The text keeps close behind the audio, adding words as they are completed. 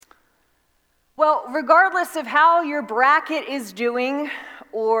Well, regardless of how your bracket is doing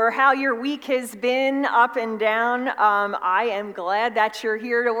or how your week has been up and down, I am glad that you're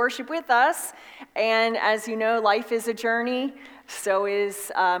here to worship with us. And as you know, life is a journey. So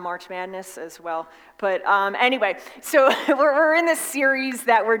is March Madness as well. But anyway, so we're in this series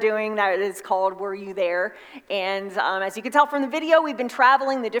that we're doing that is called Were You There? And as you can tell from the video, we've been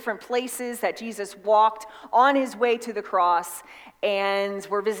traveling the different places that Jesus walked on his way to the cross. And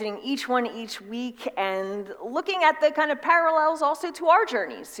we're visiting each one each week and looking at the kind of parallels also to our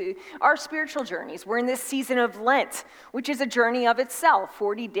journeys, to our spiritual journeys. We're in this season of Lent, which is a journey of itself,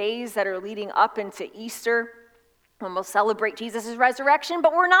 40 days that are leading up into Easter, when we'll celebrate Jesus' resurrection,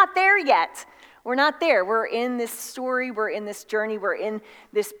 but we're not there yet. We're not there. We're in this story. We're in this journey. We're in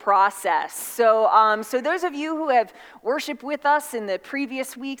this process. So those of you who have worshiped with us in the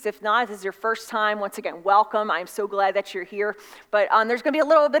previous weeks, if not, this is your first time, once again, welcome. I'm so glad that you're here. But there's going to be a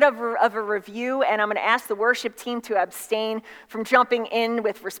little bit of a review, and I'm going to ask the worship team to abstain from jumping in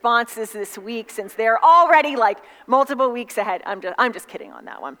with responses this week, since they're already like multiple weeks ahead. I'm just kidding on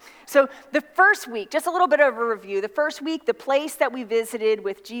that one. So the first week, just a little bit of a review. The first week, the place that we visited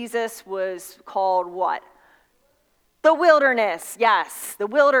with Jesus was called what? The wilderness. Yes, the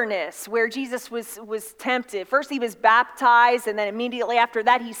wilderness, where Jesus was tempted. First he was baptized, and then immediately after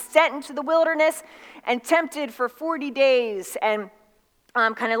that he sent into the wilderness and tempted for 40 days. And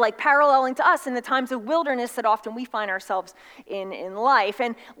kind of like paralleling to us in the times of wilderness that often we find ourselves in life.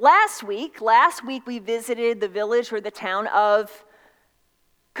 And last week we visited the village or the town of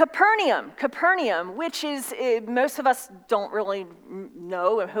Capernaum, which is, most of us don't really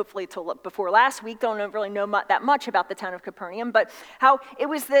know, and hopefully till before last week don't really know that much about the town of Capernaum, but how it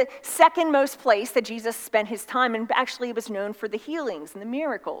was the second most place that Jesus spent his time, and actually it was known for the healings and the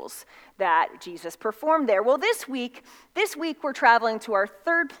miracles that Jesus performed there. Well, this week we're traveling to our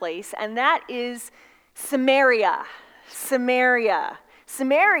third place, and that is Samaria. Samaria,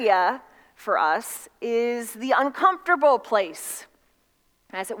 for us, is the uncomfortable place,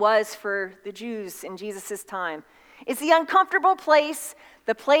 as it was for the Jews in Jesus' time. It's the uncomfortable place,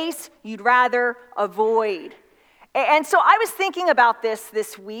 the place you'd rather avoid. And so I was thinking about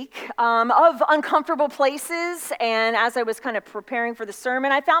this week of uncomfortable places, and as I was kind of preparing for the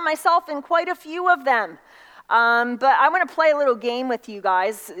sermon, I found myself in quite a few of them. But I want to play a little game with you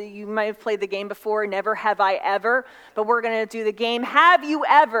guys. You might have played the game before, Never Have I Ever, but we're going to do the game, Have You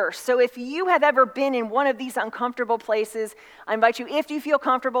Ever? So if you have ever been in one of these uncomfortable places, I invite you, if you feel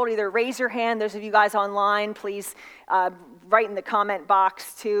comfortable, to either raise your hand. Those of you guys online, please write in the comment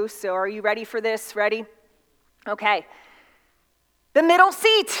box too. So are you ready for this? Ready? Okay. The middle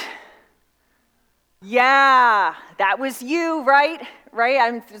seat. Yeah, that was you, right?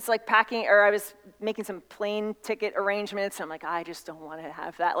 I'm just like packing, or I was making some plane ticket arrangements, and I'm like, I just don't want to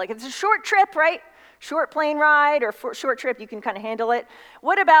have that. Like, it's a short trip, right? Short plane ride or short trip, you can kind of handle it.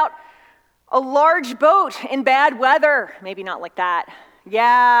 What about a large boat in bad weather? Maybe not like that.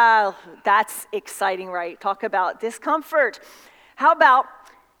 Yeah, that's exciting, right? Talk about discomfort. How about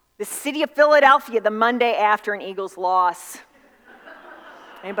the city of Philadelphia the Monday after an Eagles loss?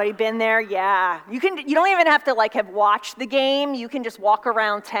 Anybody been there? Yeah. You don't even have to have watched the game. You can just walk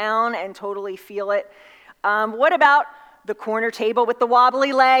around town and totally feel it. What about the corner table with the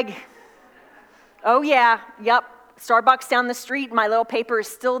wobbly leg? Oh yeah, yep. Starbucks down the street, my little paper is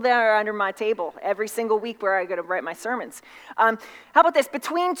still there under my table every single week where I go to write my sermons. How about this?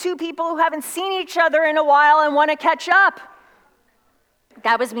 Between two people who haven't seen each other in a while and want to catch up.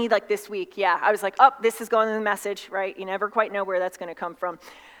 That was me this week, yeah. I was like, this is going in the message, right? You never quite know where that's going to come from.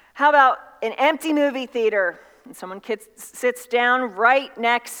 How about an empty movie theater and someone sits down right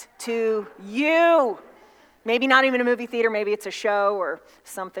next to you? Maybe not even a movie theater, maybe it's a show or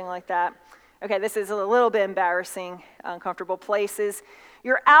something like that. Okay, this is a little bit embarrassing, uncomfortable places.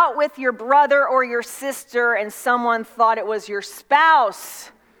 You're out with your brother or your sister and someone thought it was your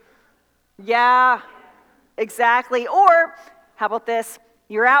spouse. Yeah, exactly. Or how about this?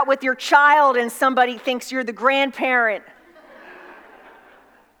 You're out with your child and somebody thinks you're the grandparent.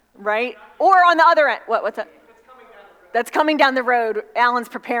 Right? Or on the other end, what's that? That's coming down the road. Alan's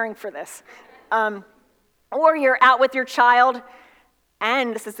preparing for this. Or you're out with your child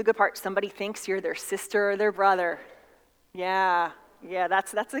and, this is the good part, somebody thinks you're their sister or their brother. Yeah,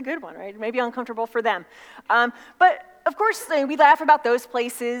 that's a good one, right? Maybe uncomfortable for them. But of course, we laugh about those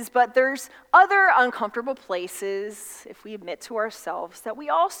places, but there's other uncomfortable places, if we admit to ourselves, that we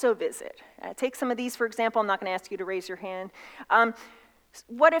also visit. Take some of these, for example. I'm not going to ask you to raise your hand.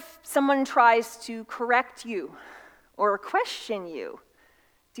 What if someone tries to correct you or question you?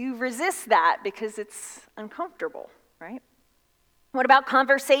 Do you resist that because it's uncomfortable, right? What about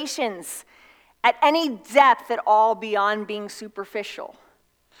conversations at any depth at all beyond being superficial.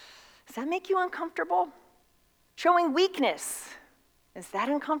 Does that make you uncomfortable? Showing weakness, is that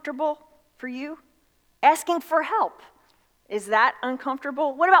uncomfortable for you? Asking for help, is that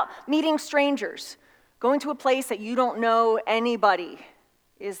uncomfortable? What about meeting strangers? Going to a place that you don't know anybody,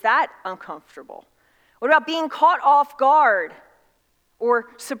 is that uncomfortable? What about being caught off guard or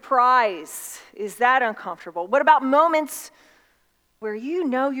surprised? Is that uncomfortable? What about moments where you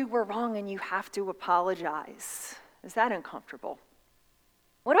know you were wrong and you have to apologize? Is that uncomfortable?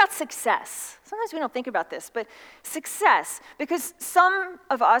 What about success? Sometimes we don't think about this, but success, because some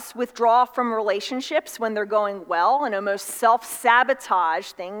of us withdraw from relationships when they're going well and almost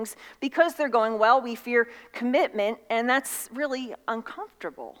self-sabotage things because they're going well. We fear commitment, and that's really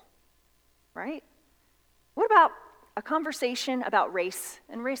uncomfortable, right? What about a conversation about race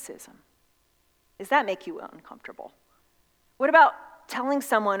and racism? Does that make you uncomfortable? What about telling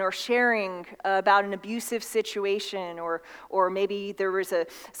someone or sharing about an abusive situation, or maybe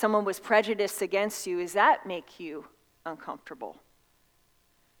someone was prejudiced against you? Does that make you uncomfortable?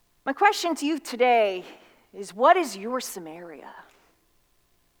 My question to you today is, what is your Samaria?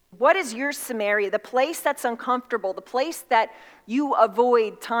 What is your Samaria? The place that's uncomfortable, the place that you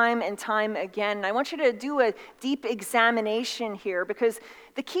avoid time and time again. And I want you to do a deep examination here, because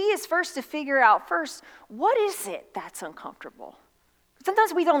the key is first to figure out what is it that's uncomfortable?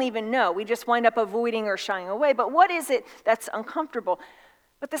 Sometimes we don't even know. We just wind up avoiding or shying away. But what is it that's uncomfortable?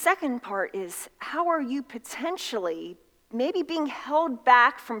 But the second part is, how are you potentially maybe being held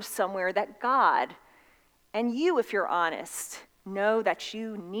back from somewhere that God, and you, if you're honest, know that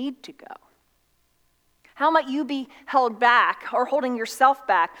you need to go? How might you be held back or holding yourself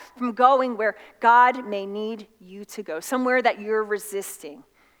back from going where God may need you to go? Somewhere that you're resisting.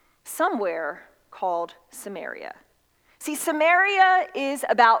 Somewhere called Samaria. See, Samaria is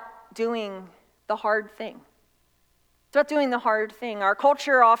about doing the hard thing. It's about doing the hard thing. Our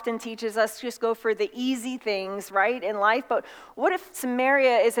culture often teaches us to just go for the easy things, right, in life. But what if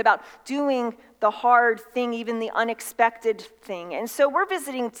Samaria is about doing the hard thing, even the unexpected thing? And so we're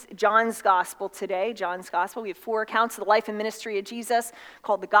visiting John's Gospel today. John's Gospel. We have 4 accounts of the life and ministry of Jesus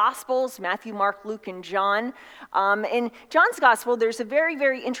called the Gospels: Matthew, Mark, Luke, and John. In John's Gospel, there's a very,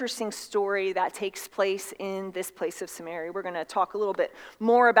 very interesting story that takes place in this place of Samaria. We're going to talk a little bit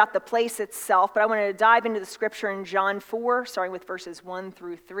more about the place itself, but I want to dive into the scripture in John 4, starting with verses 1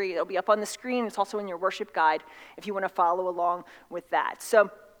 through 3. It'll be up on the screen. It's also in your worship guide if you want to follow along with that.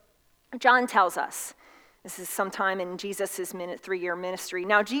 So John tells us, this is sometime in Jesus' 3-year ministry.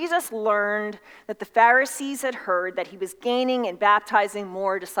 Now Jesus learned that the Pharisees had heard that he was gaining and baptizing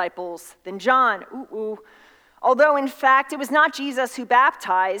more disciples than John. Although in fact it was not Jesus who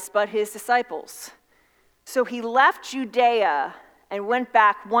baptized, but his disciples. So he left Judea and went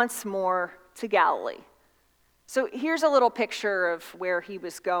back once more to Galilee. So here's a little picture of where he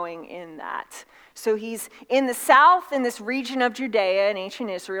was going in that. So he's in the south, in this region of Judea in ancient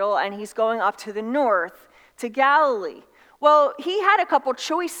Israel, and he's going up to the north to Galilee. Well, he had a couple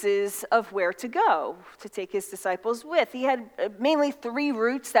choices of where to go to take his disciples with. He had mainly 3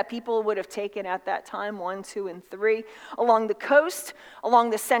 routes that people would have taken at that time, 1, 2, and 3, along the coast,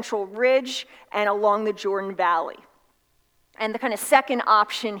 along the central ridge, and along the Jordan Valley. And the kind of second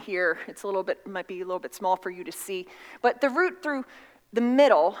option here, might be a little bit small for you to see, but the route through the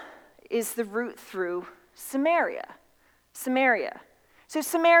middle is the route through Samaria. So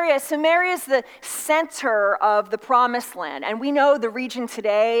Samaria is the center of the Promised Land, and we know the region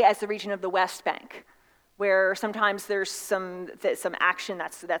today as the region of the West Bank, where sometimes there's some action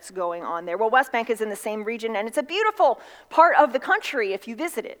that's going on there. Well, West Bank is in the same region, and it's a beautiful part of the country if you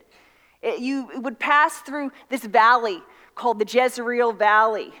visit it. You would pass through this valley called the Jezreel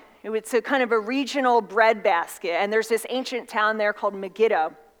Valley. It's a kind of a regional breadbasket, and there's this ancient town there called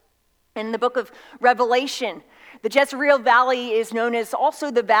Megiddo. In the book of Revelation, the Jezreel Valley is known as also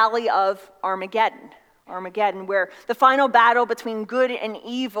the Valley of Armageddon, where the final battle between good and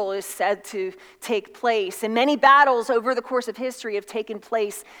evil is said to take place. And many battles over the course of history have taken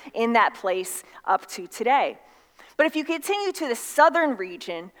place in that place up to today. But if you continue to the southern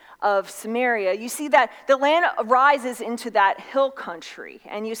region of Samaria, you see that the land rises into that hill country,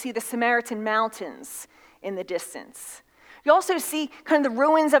 and you see the Samaritan mountains in the distance. You also see kind of the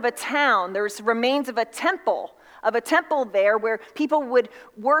ruins of a town. There's remains of a temple there where people would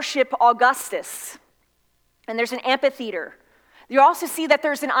worship Augustus. And there's an amphitheater. You also see that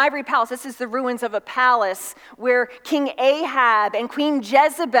there's an ivory palace. This is the ruins of a palace where King Ahab and Queen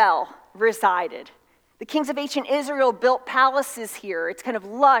Jezebel resided. The kings of ancient Israel built palaces here. It's kind of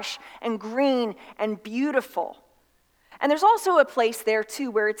lush and green and beautiful. And there's also a place there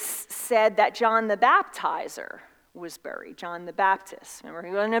too where it's said that John the Baptizer was buried, John the Baptist. Remember,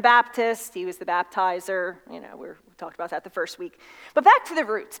 he wasn't a Baptist, he was the baptizer. We talked about that the first week. But back to the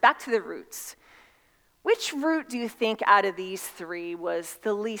roots. Which route do you think out of these three was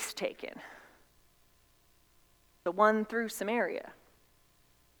the least taken? The one through Samaria.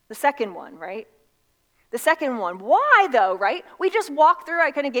 The second one, right? The second one. Why though, right? We just walked through,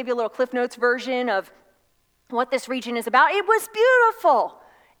 I kind of gave you a little Cliff Notes version of what this region is about. It was beautiful.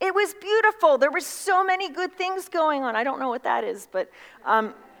 It was beautiful. There were so many good things going on. I don't know what that is, but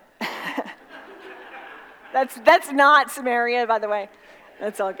that's not Samaria, by the way.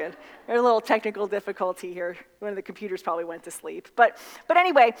 That's all good. There's a little technical difficulty here. One of the computers probably went to sleep. But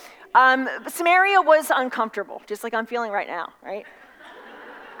anyway, Samaria was uncomfortable, just like I'm feeling right now, right?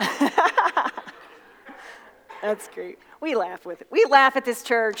 That's great. We laugh with it. We laugh at this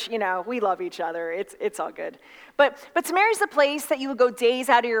church. We love each other. It's all good. But Samaria's the place that you would go days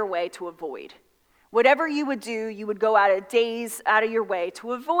out of your way to avoid. Whatever you would do, you would go days out of your way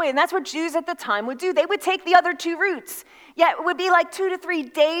to avoid. And that's what Jews at the time would do. They would take the other two routes. Yeah, it would be like 2 to 3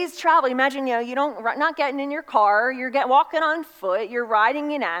 days travel. Imagine, you're not getting in your car. You're walking on foot. You're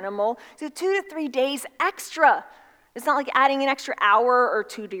riding an animal. So 2 to 3 days extra. It's not like adding an extra hour or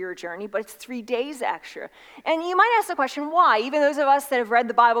 2 to your journey, but it's 3 days extra. And you might ask the question, why? Even those of us that have read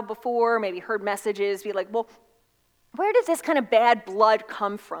the Bible before, maybe heard messages, be like, well, where does this kind of bad blood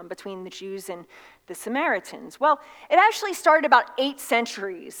come from between the Jews and the Samaritans? Well, it actually started about 8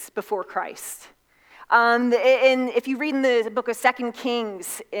 centuries before Christ. And if you read in the book of 2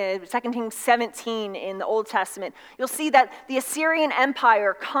 Kings 17 in the Old Testament, you'll see that the Assyrian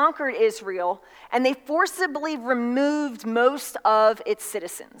Empire conquered Israel, and they forcibly removed most of its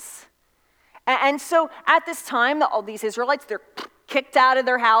citizens. And so at this time, all these Israelites, they're kicked out of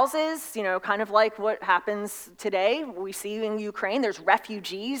their houses, kind of like what happens today. We see in Ukraine, there's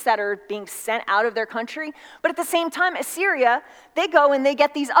refugees that are being sent out of their country. But at the same time, Assyria, they go and they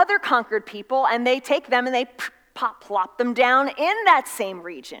get these other conquered people and they take them and they plop them down in that same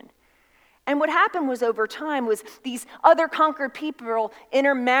region. And what happened was over time was these other conquered people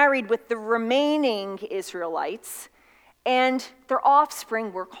intermarried with the remaining Israelites, and their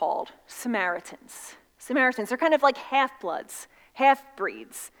offspring were called Samaritans. Samaritans, they're kind of like half-bloods.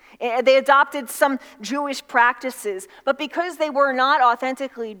 Half-breeds. They adopted some Jewish practices, but because they were not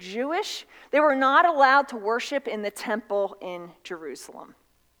authentically Jewish, they were not allowed to worship in the temple in Jerusalem.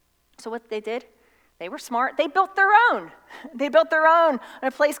 So what they did, they were smart. They built their own. They built their own on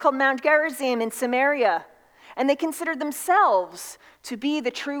a place called Mount Gerizim in Samaria. And they considered themselves to be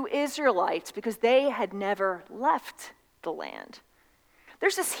the true Israelites because they had never left the land.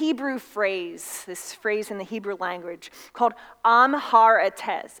 There's this Hebrew phrase, in the Hebrew language called Am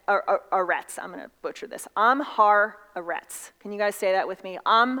Haaretz. I'm going to butcher this. Am Haaretz. Can you guys say that with me?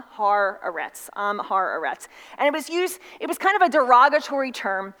 Am Haaretz. Am Haaretz. And it was kind of a derogatory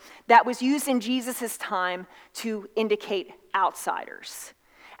term that was used in Jesus' time to indicate outsiders.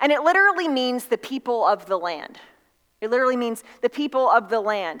 And it literally means the people of the land. It literally means the people of the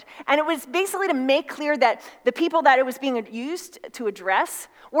land. And it was basically to make clear that the people that it was being used to address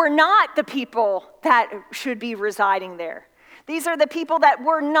were not the people that should be residing there. These are the people that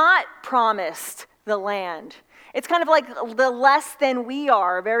were not promised the land. It's kind of like the less than we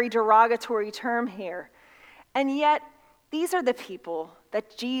are, a very derogatory term here. And yet, these are the people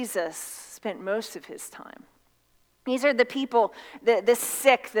that Jesus spent most of his time. These are the people, the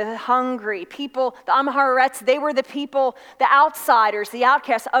sick, the hungry, people, the Am Haaretz, they were the people, the outsiders, the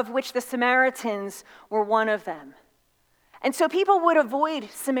outcasts, of which the Samaritans were one of them. And so people would avoid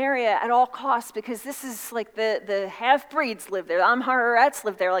Samaria at all costs because this is like the half-breeds live there, the Am Haaretz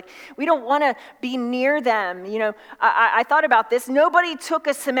live there. Like, we don't want to be near them. I thought about this. Nobody took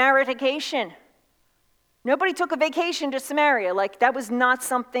a Samaritication. Nobody took a vacation to Samaria. Like, that was not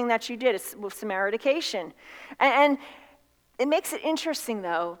something that you did. It's with Samaritication. And it makes it interesting,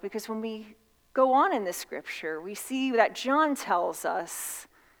 though, because when we go on in this scripture, we see that John tells us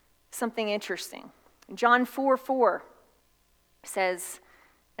something interesting. John 4:4 says,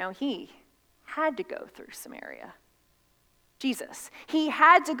 now he had to go through Samaria. Jesus, he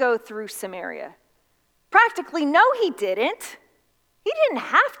had to go through Samaria. Practically, no, he didn't. He didn't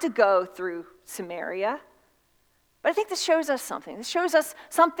have to go through Samaria. But I think this shows us something. This shows us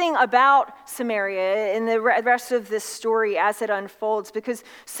something about Samaria in the rest of this story as it unfolds, because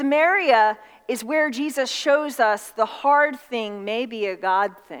Samaria is where Jesus shows us the hard thing may be a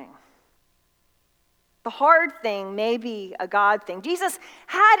God thing. The hard thing may be a God thing. Jesus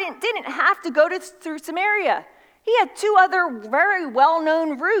didn't have to go through Samaria. He had two other very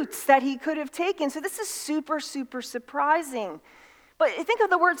well-known routes that he could have taken. So this is super, super surprising. But think of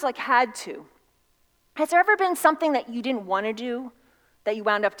the words like had to. Has there ever been something that you didn't want to do that you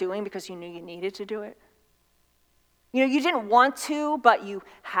wound up doing because you knew you needed to do it? You know, you didn't want to, but you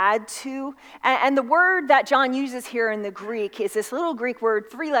had to. And the word that John uses here in the Greek is this little Greek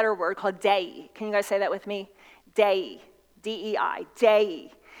word, three-letter word called dei. Can you guys say that with me? Dei, D-E-I,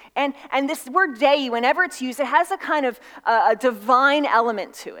 dei. And this word dei, whenever it's used, it has a kind of a divine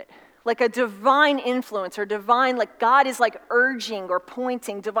element to it, like a divine influence or divine, like God is like urging or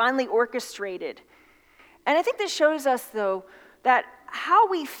pointing, divinely orchestrated. And I think this shows us, though, that how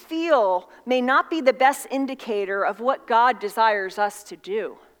we feel may not be the best indicator of what God desires us to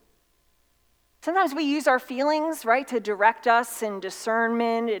do. Sometimes we use our feelings, right, to direct us in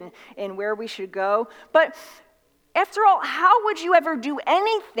discernment and where we should go. But after all, how would you ever do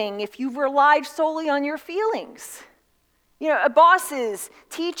anything if you relied solely on your feelings? You know, bosses,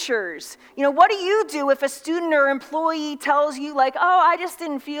 teachers, you know, what do you do if a student or employee tells you like, oh, I just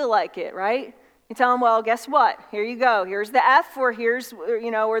didn't feel like it, right? You tell them, well, guess what? Here you go. Here's the F, or here's, you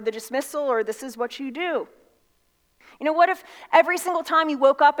know, or the dismissal, or this is what you do. You know, what if every single time you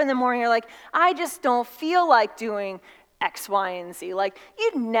woke up in the morning, you're like, I just don't feel like doing X, Y, and Z. Like,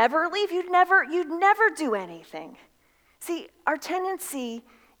 you'd never leave. You'd never do anything. See, our tendency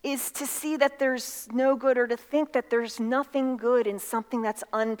is to see that there's no good or to think that there's nothing good in something that's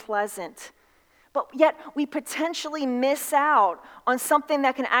unpleasant. But yet we potentially miss out on something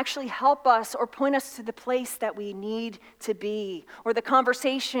that can actually help us or point us to the place that we need to be, or the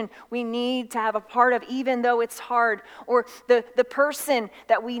conversation we need to have a part of even though it's hard, or the person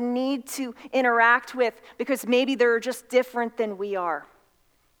that we need to interact with because maybe they're just different than we are.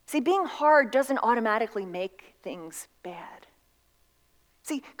 See, being hard doesn't automatically make things bad.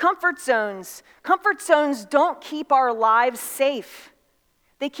 See, comfort zones don't keep our lives safe.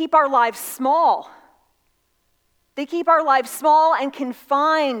 They keep our lives small. They keep our lives small and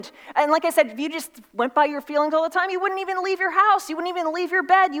confined. And like I said, if you just went by your feelings all the time, you wouldn't even leave your house. You wouldn't even leave your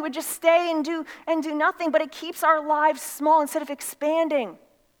bed. You would just stay and do nothing. But it keeps our lives small instead of expanding. And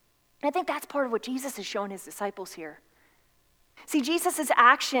I think that's part of what Jesus is showing his disciples here. See, Jesus'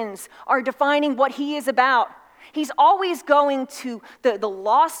 actions are defining what he is about. He's always going to the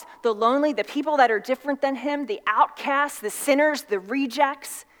lost, the lonely, the people that are different than him, the outcasts, the sinners, the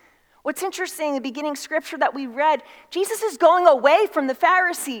rejects. What's interesting, in the beginning scripture that we read, Jesus is going away from the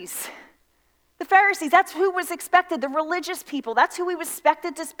Pharisees. The Pharisees, that's who was expected, the religious people. That's who he was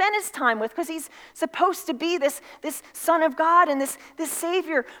expected to spend his time with because he's supposed to be this Son of God and this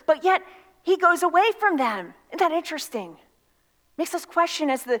Savior. But yet, he goes away from them. Isn't that interesting? Makes us question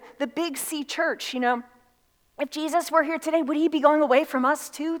as the Big C church, you know. If Jesus were here today, would he be going away from us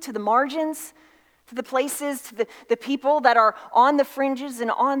too, to the margins, to the places, to the people that are on the fringes and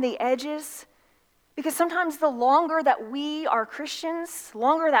on the edges? Because sometimes the longer that we are Christians, the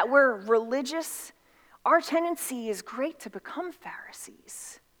longer that we're religious, our tendency is great to become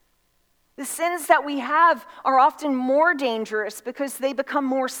Pharisees. The sins that we have are often more dangerous because they become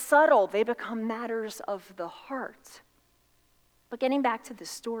more subtle. They become matters of the heart. But getting back to the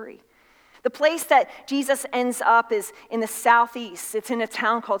story, the place that Jesus ends up is in the southeast. It's in a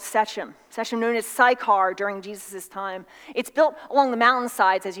town called Shechem. Shechem, known as Sychar during Jesus' time. It's built along the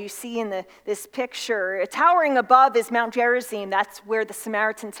mountainsides, as you see in this picture. Towering above is Mount Gerizim. That's where the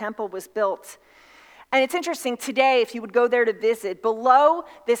Samaritan temple was built. And it's interesting, today, if you would go there to visit, below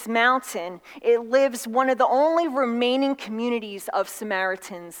this mountain, it lives one of the only remaining communities of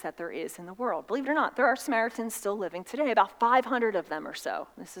Samaritans that there is in the world. Believe it or not, there are Samaritans still living today, about 500 of them or so.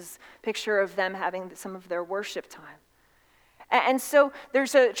 This is a picture of them having some of their worship time. And so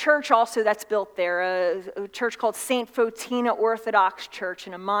there's a church also that's built there, a church called St. Photina Orthodox Church,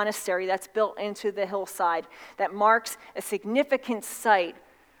 and a monastery that's built into the hillside that marks a significant site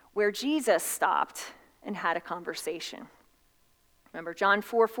where Jesus stopped and had a conversation. Remember John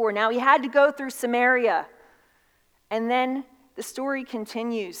 4:4. Now he had to go through Samaria. And then the story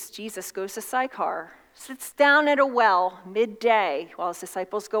continues. Jesus goes to Sychar, sits down at a well midday while his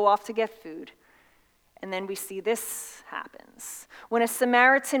disciples go off to get food. And then we see this happens. When a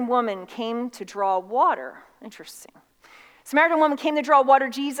Samaritan woman came to draw water, interesting. Samaritan woman came to draw water,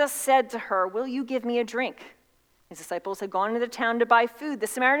 Jesus said to her, "Will you give me a drink?" His disciples had gone into the town to buy food. The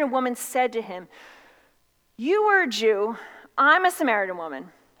Samaritan woman said to him, "You are a Jew, I'm a Samaritan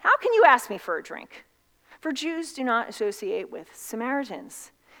woman. How can you ask me for a drink?" For Jews do not associate with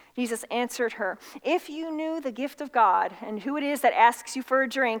Samaritans. Jesus answered her, "If you knew the gift of God and who it is that asks you for a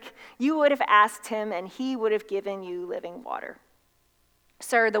drink, you would have asked him and he would have given you living water."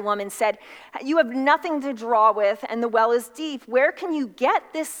 Sir, the woman said, you have nothing to draw with, and the well is deep. Where can you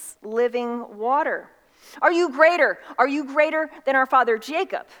get this living water? Are you greater? Are you greater than our father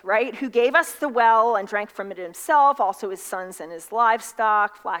Jacob, right? Who gave us the well and drank from it himself, also his sons and his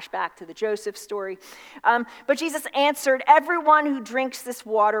livestock. Flashback to the Joseph story. But Jesus answered, everyone who drinks this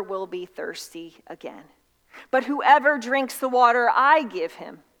water will be thirsty again. But whoever drinks the water I give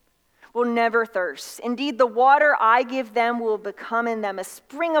him will never thirst. Indeed, the water I give them will become in them a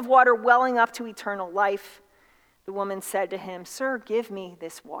spring of water welling up to eternal life. The woman said to him, Sir, give me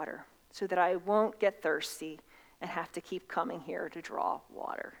this water so that I won't get thirsty and have to keep coming here to draw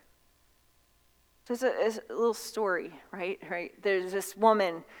water. So it's a little story, right? There's this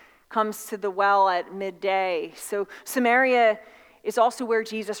woman comes to the well at midday. So Samaria is also where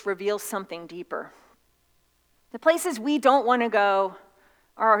Jesus reveals something deeper. The places we don't want to go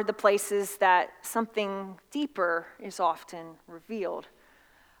are the places that something deeper is often revealed.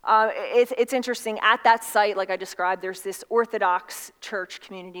 It's interesting. At that site, like I described, there's this Orthodox church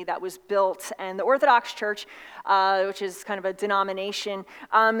community that was built. And the Orthodox Church, which is kind of a denomination,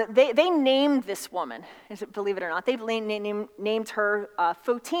 they named this woman, believe it or not. They've named her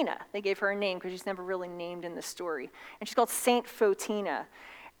Photina. They gave her a name because she's never really named in the story. And she's called Saint Photina.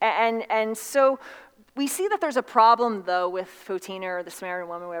 And so we see that there's a problem, though, with Photina or the Samaritan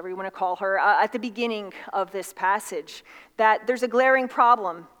woman, whatever you want to call her, at the beginning of this passage, that there's a glaring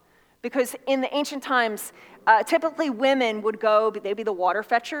problem. Because in the ancient times, typically women would go, they'd be the water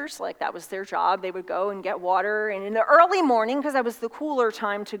fetchers, like that was their job. They would go and get water, and in the early morning, because that was the cooler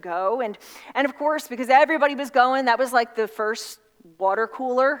time to go, and of course, because everybody was going, that was like the first water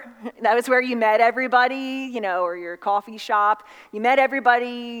cooler. That was where you met everybody, or your coffee shop. You met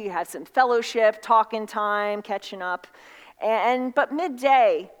everybody, you had some fellowship, talking time, catching up. But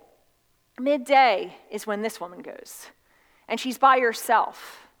midday is when this woman goes. And she's by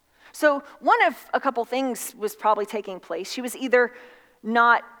herself. So one of a couple things was probably taking place. She was either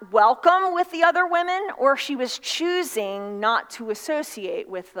not welcome with the other women, or she was choosing not to associate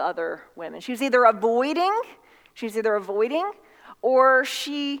with the other women. She was either avoiding, or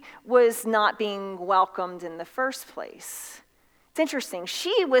she was not being welcomed in the first place. It's interesting.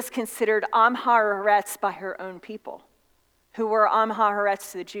 She was considered Am Haaretz by her own people, who were Am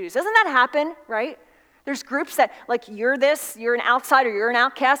Haaretz to the Jews. Doesn't that happen, right? There's groups that, like, you're an outsider, you're an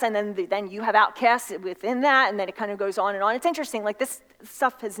outcast, and then you have outcasts within that, and then it kind of goes on and on. It's interesting, like, this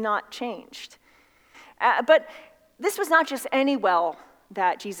stuff has not changed. But this was not just any well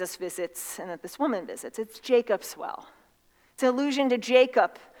that Jesus visits and that this woman visits. It's Jacob's well. It's an allusion to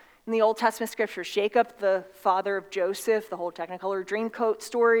Jacob in the Old Testament scriptures. Jacob, the father of Joseph, the whole Technicolor Dreamcoat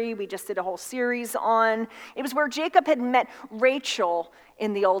story we just did a whole series on. It was where Jacob had met Rachel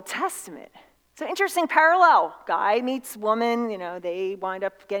in the Old Testament. So interesting parallel. Guy meets woman, they wind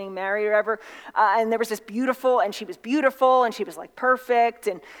up getting married or whatever. And there was this she was beautiful, and she was like perfect.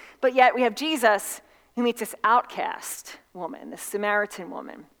 But yet we have Jesus who meets this outcast woman, this Samaritan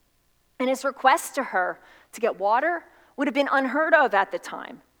woman. And his request to her to get water would have been unheard of at the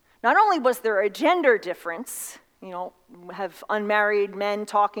time. Not only was there a gender difference, have unmarried men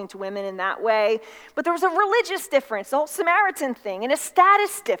talking to women in that way, but there was a religious difference, the whole Samaritan thing, and a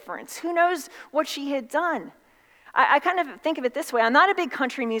status difference. Who knows what she had done? I kind of think of it this way. I'm not a big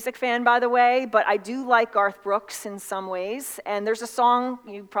country music fan, by the way, but I do like Garth Brooks in some ways. And there's a song,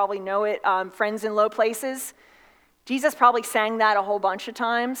 you probably know it, Friends in Low Places. Jesus probably sang that a whole bunch of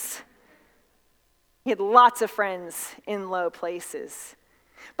times. He had lots of friends in low places.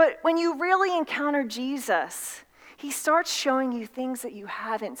 But when you really encounter Jesus, he starts showing you things that you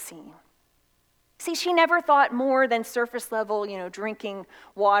haven't seen. See, she never thought more than surface level, drinking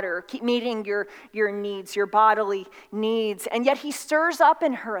water, keep meeting your needs, your bodily needs, and yet he stirs up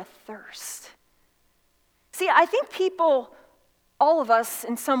in her a thirst. See, I think all of us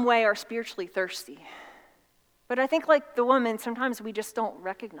in some way are spiritually thirsty. But I think like the woman, sometimes we just don't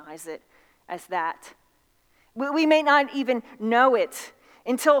recognize it as that. We may not even know it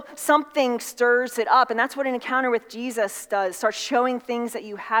until something stirs it up. And that's what an encounter with Jesus does, starts showing things that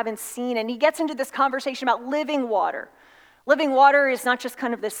you haven't seen. And he gets into this conversation about living water. Living water is not just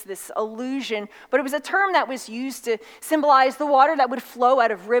kind of this illusion, but it was a term that was used to symbolize the water that would flow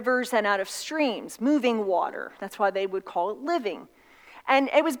out of rivers and out of streams, moving water. That's why they would call it living. And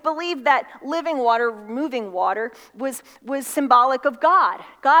it was believed that living water, moving water, was symbolic of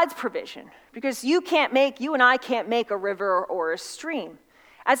God's provision. Because you and I can't make a river or a stream.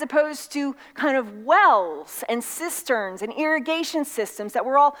 As opposed to kind of wells and cisterns and irrigation systems that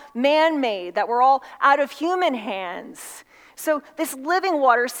were all man-made, that were all out of human hands. So this living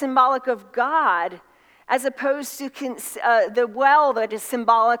water is symbolic of God. as opposed to the well that is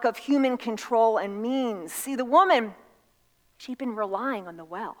symbolic of human control and means. See, the woman, she'd been relying on the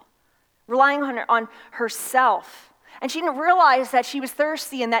well, relying on herself. And she didn't realize that she was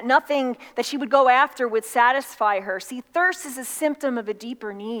thirsty and that nothing that she would go after would satisfy her. See, thirst is a symptom of a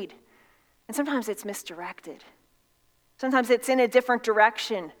deeper need. And sometimes it's misdirected. Sometimes it's in a different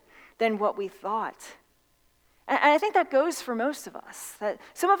direction than what we thought. And I think that goes for most of us. That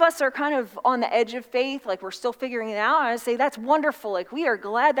some of us are kind of on the edge of faith, like we're still figuring it out. And I say, that's wonderful. Like, we are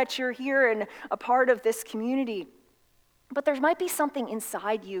glad that you're here and a part of this community. But there might be something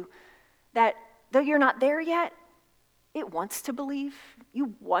inside you that, though you're not there yet, it wants to believe.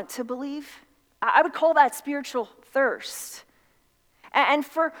 You want to believe. I would call that spiritual thirst. And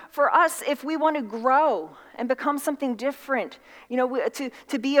for us, if we want to grow and become something different,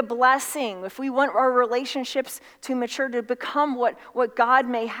 to be a blessing, if we want our relationships to mature, to become what God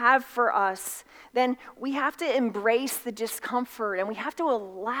may have for us, then we have to embrace the discomfort and we have to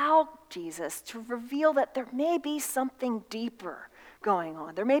allow Jesus to reveal that there may be something deeper going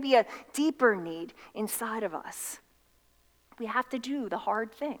on. There may be a deeper need inside of us. We have to do the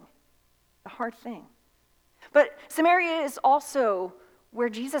hard thing. But Samaria is also where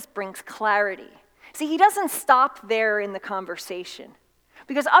Jesus brings clarity. See, he doesn't stop there in the conversation.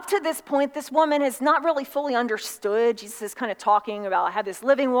 Because up to this point, this woman has not really fully understood. Jesus is kind of talking about, I have this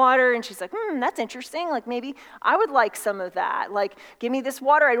living water, and she's like, that's interesting. Like, maybe I would like some of that. Like, give me this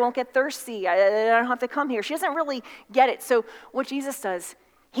water, I won't get thirsty. I don't have to come here. She doesn't really get it. So what Jesus does,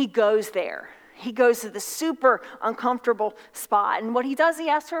 he goes there. He goes to the super uncomfortable spot. And what he does, he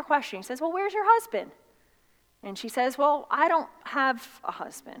asks her a question. He says, well, where's your husband? And she says, well, I don't have a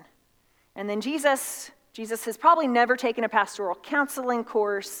husband. And then Jesus has probably never taken a pastoral counseling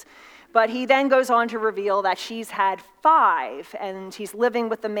course, but he then goes on to reveal that she's had 5, and she's living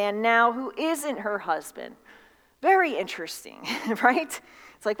with a man now who isn't her husband. Very interesting, right?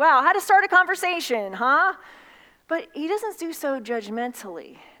 It's like, wow, how to start a conversation, huh? But he doesn't do so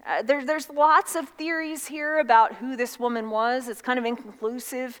judgmentally. There's lots of theories here about who this woman was. It's kind of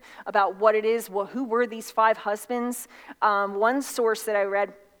inconclusive about what it is, who were these 5 husbands. One source that I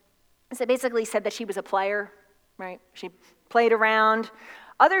read basically said that she was a player, right? She played around.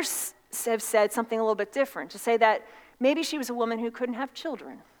 Others have said something a little bit different, to say that maybe she was a woman who couldn't have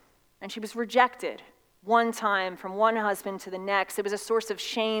children, and she was rejected one time from one husband to the next. It was a source of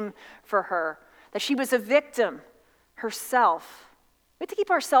shame for her, that she was a victim herself. We have to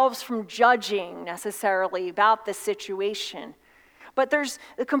keep ourselves from judging necessarily about this situation. But there's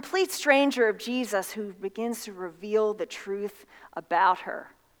the complete stranger of Jesus who begins to reveal the truth about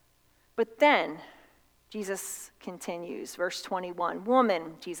her. But then Jesus continues, verse 21.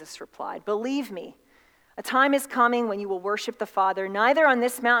 Woman, Jesus replied, believe me, a time is coming when you will worship the Father, neither on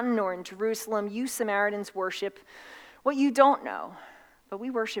this mountain nor in Jerusalem. You Samaritans worship what you don't know, but we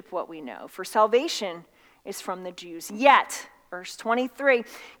worship what we know. For salvation is from the Jews. Yet, verse 23,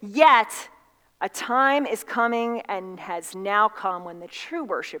 yet a time is coming and has now come when the true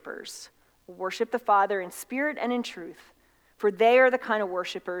worshipers will worship the Father in spirit and in truth, for they are the kind of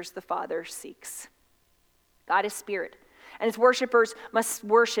worshipers the Father seeks. God is spirit, and his worshipers must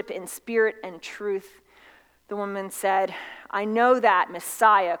worship in spirit and truth. The woman said, I know that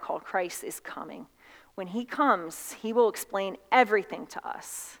Messiah, called Christ, is coming. When he comes, he will explain everything to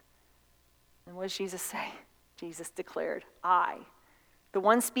us. And what does Jesus say? Jesus declared, I, the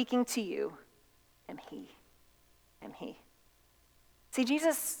one speaking to you, am he. See,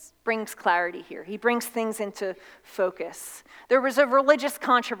 Jesus brings clarity here. He brings things into focus. There was a religious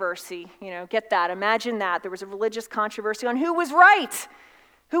controversy, get that, imagine that. There was a religious controversy on who was right.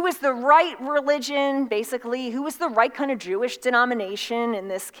 Who was the right religion, basically? Who was the right kind of Jewish denomination in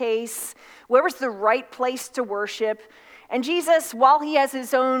this case? Where was the right place to worship? And Jesus, while he has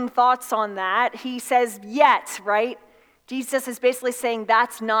his own thoughts on that, he says, yet, right? Jesus is basically saying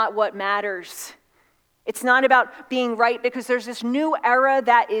that's not what matters. It's not about being right, because there's this new era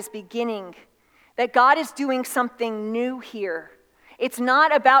that is beginning, that God is doing something new here. It's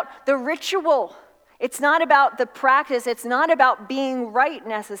not about the ritual. It's not about the practice. It's not about being right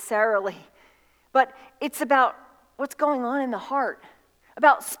necessarily, but it's about what's going on in the heart,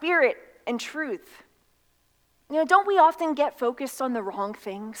 about spirit and truth. Don't we often get focused on the wrong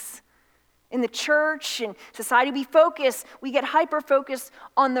things? In the church and society, we get hyper-focused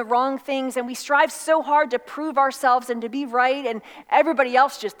on the wrong things, and we strive so hard to prove ourselves and to be right, and everybody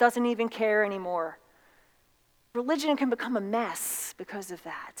else just doesn't even care anymore. Religion can become a mess because of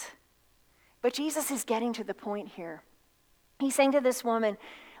that. But Jesus is getting to the point here. He's saying to this woman,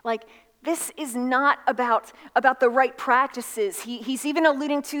 this is not about the right practices. He's even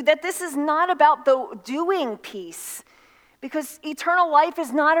alluding to that this is not about the doing piece, because eternal life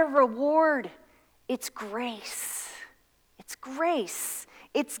is not a reward. It's grace. It's grace.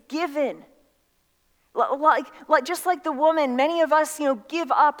 It's given. Just like the woman, many of us,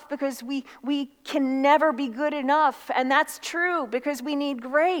 give up because we can never be good enough. And that's true because we need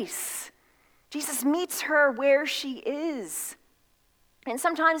grace. Jesus meets her where she is. And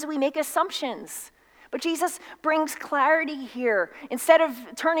sometimes we make assumptions. But Jesus brings clarity here. Instead of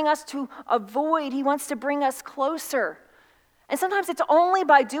turning us to avoid, he wants to bring us closer. And sometimes it's only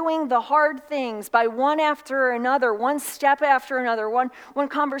by doing the hard things, by one after another, one step after another, one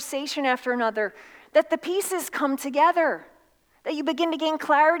conversation after another, that the pieces come together, that you begin to gain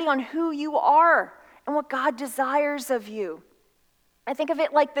clarity on who you are and what God desires of you. I think of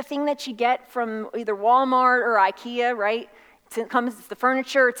it like the thing that you get from either Walmart or IKEA, right? It's the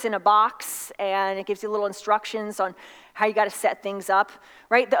furniture, it's in a box, and it gives you little instructions on how you got to set things up,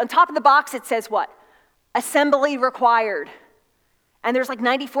 right? On top of the box, it says what? Assembly required. And there's like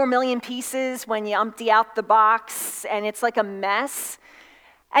 94 million pieces when you empty out the box, and it's like a mess.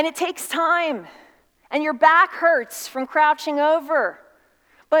 And it takes time, and your back hurts from crouching over.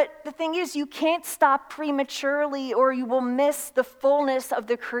 But the thing is, you can't stop prematurely, or you will miss the fullness of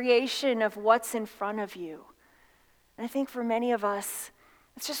the creation of what's in front of you. And I think for many of us,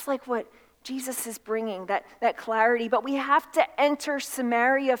 it's just like what Jesus is bringing, that clarity. But we have to enter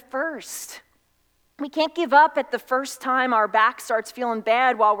Samaria first. We can't give up at the first time our back starts feeling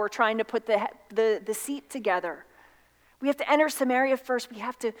bad while we're trying to put the seat together. We have to enter Samaria first. We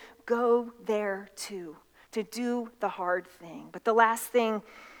have to go there too, to do the hard thing. But the last thing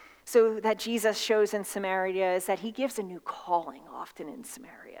that Jesus shows in Samaria is that he gives a new calling often in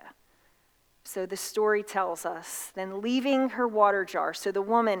Samaria. So the story tells us, then leaving her water jar. So the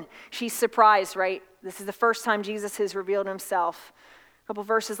woman, she's surprised, right? This is the first time Jesus has revealed himself. A couple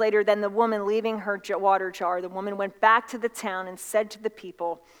verses later, then the woman leaving her water jar, the woman went back to the town and said to the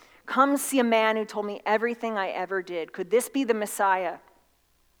people, "Come see a man who told me everything I ever did. Could this be the Messiah?"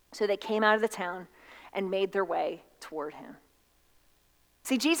 So they came out of the town and made their way toward him.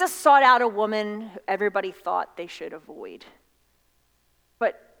 See, Jesus sought out a woman who everybody thought they should avoid.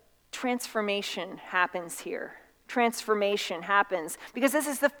 But transformation happens here. Transformation happens because this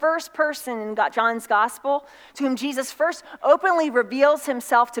is the first person in John's gospel to whom Jesus first openly reveals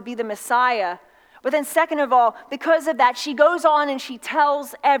himself to be the Messiah. But then second of all, because of that, she goes on and she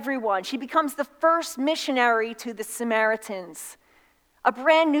tells everyone. She becomes the first missionary to the Samaritans. A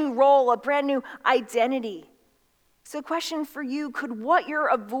brand new role, a brand new identity. So a question for you, could what you're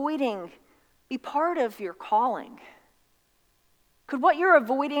avoiding be part of your calling? Could what you're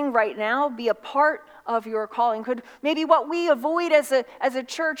avoiding right now be a part of your calling? Could maybe what we avoid as a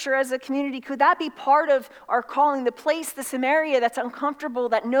church or as a community, could that be part of our calling? The place, the Samaria that's uncomfortable,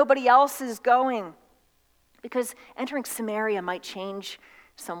 that nobody else is going? Because entering Samaria might change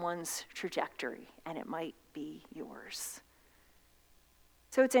someone's trajectory, and it might be yours.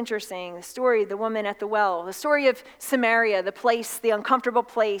 So it's interesting, the story, the woman at the well, the story of Samaria, the place, the uncomfortable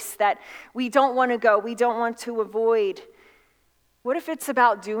place that we don't want to go, we don't want to avoid. What if it's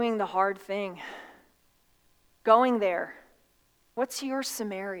about doing the hard thing? Going there. What's your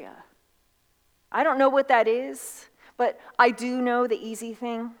Samaria? I don't know what that is, but I do know the easy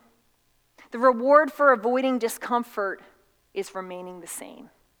thing. The reward for avoiding discomfort is remaining the same.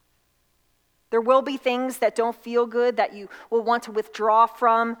 There will be things that don't feel good that you will want to withdraw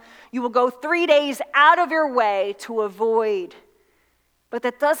from. You will go 3 days out of your way to avoid. But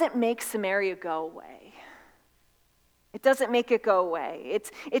that doesn't make Samaria go away. It doesn't make it go away.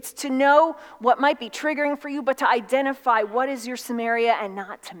 It's to know what might be triggering for you, but to identify what is your Samaria and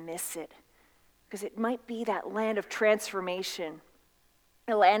not to miss it. Because it might be that land of transformation,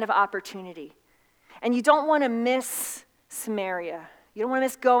 a land of opportunity. And you don't want to miss Samaria. You don't want to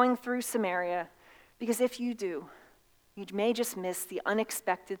miss going through Samaria, because if you do, you may just miss the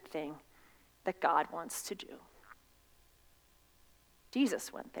unexpected thing that God wants to do.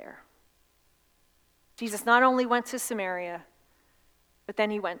 Jesus went there. Jesus not only went to Samaria, but then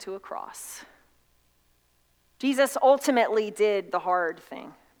he went to a cross. Jesus ultimately did the hard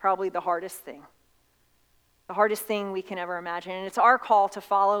thing, probably the hardest thing we can ever imagine. And it's our call to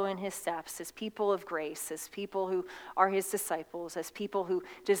follow in his steps as people of grace, as people who are his disciples, as people who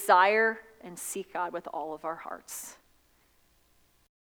desire and seek God with all of our hearts.